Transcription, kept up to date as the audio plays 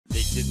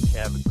didn't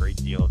have a great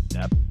deal of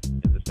depth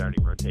in the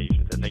starting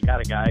rotations. And they got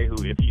a guy who,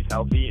 if he's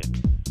healthy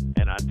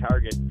and on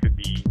target, could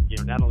be,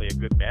 not only a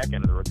good back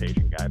end of the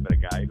rotation guy, but a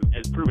guy who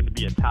has proven to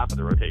be a top of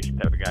the rotation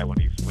type of guy when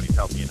he's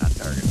healthy and on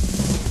target.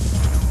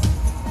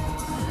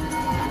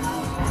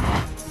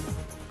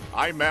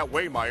 I'm Matt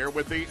Waymeyer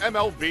with the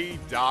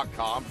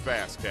MLB.com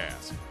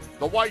FastCast.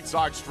 The White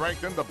Sox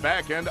strengthened the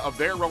back end of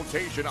their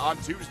rotation on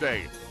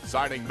Tuesday,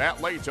 signing Mat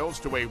Latos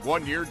to a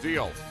one-year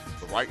deal.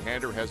 The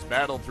right-hander has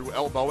battled through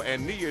elbow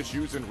and knee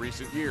issues in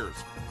recent years.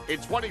 In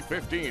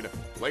 2015,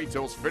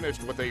 Latos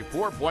finished with a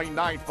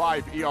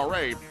 4.95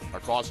 ERA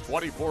across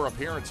 24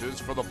 appearances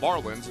for the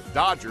Marlins,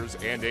 Dodgers,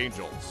 and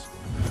Angels.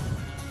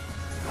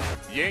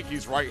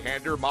 Yankees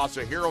right-hander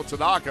Masahiro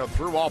Tanaka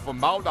threw off a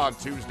mound on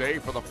Tuesday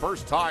for the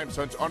first time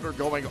since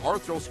undergoing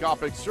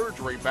arthroscopic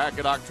surgery back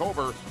in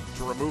October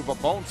to remove a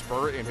bone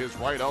spur in his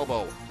right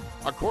elbow.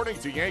 According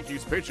to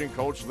Yankees pitching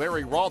coach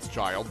Larry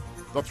Rothschild,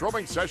 the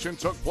throwing session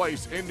took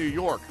place in New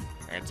York,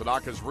 and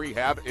Tanaka's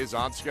rehab is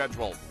on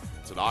schedule.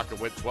 Tanaka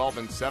went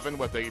 12-7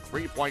 with a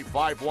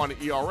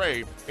 3.51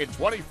 ERA in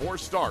 24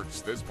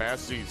 starts this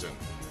past season.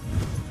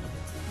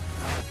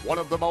 One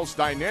of the most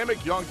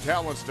dynamic young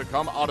talents to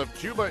come out of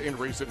Cuba in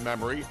recent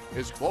memory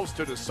is close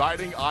to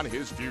deciding on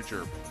his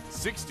future.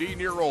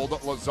 16-year-old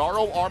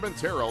Lazaro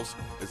Armenteros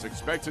is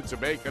expected to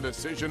make a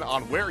decision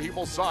on where he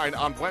will sign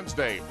on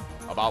Wednesday,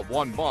 about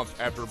 1 month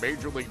after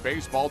Major League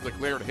Baseball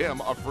declared him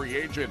a free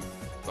agent.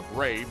 The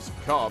Braves,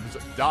 Cubs,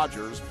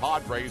 Dodgers,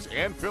 Padres,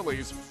 and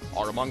Phillies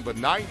are among the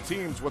 9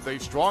 teams with a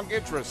strong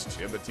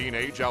interest in the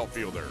teenage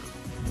outfielder.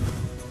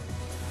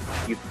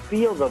 You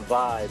feel the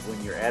vibe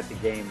when you're at the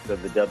games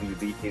of the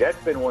WBC.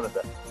 That's been one of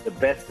the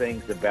best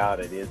things about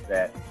it, is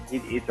that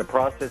it's a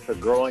process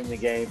of growing the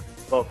game.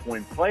 But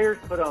when players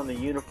put on the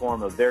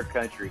uniform of their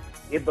country,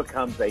 it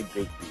becomes a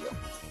big deal.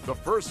 The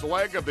first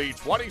leg of the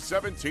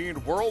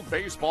 2017 World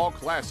Baseball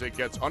Classic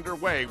gets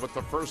underway with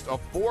the first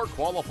of 4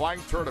 qualifying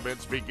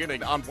tournaments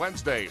beginning on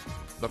Wednesday.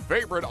 The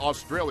favorite,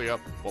 Australia,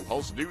 will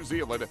host New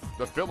Zealand,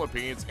 the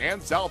Philippines,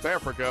 and South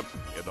Africa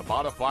in the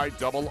modified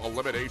double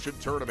elimination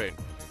tournament.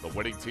 The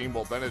winning team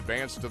will then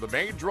advance to the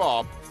main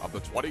draw of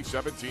the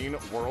 2017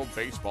 World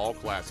Baseball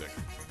Classic.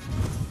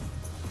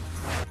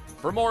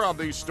 For more on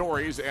these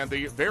stories and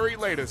the very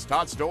latest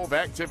hot stove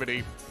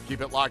activity,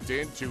 keep it locked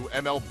in to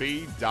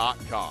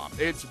MLB.com.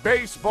 It's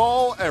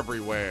baseball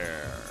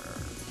everywhere.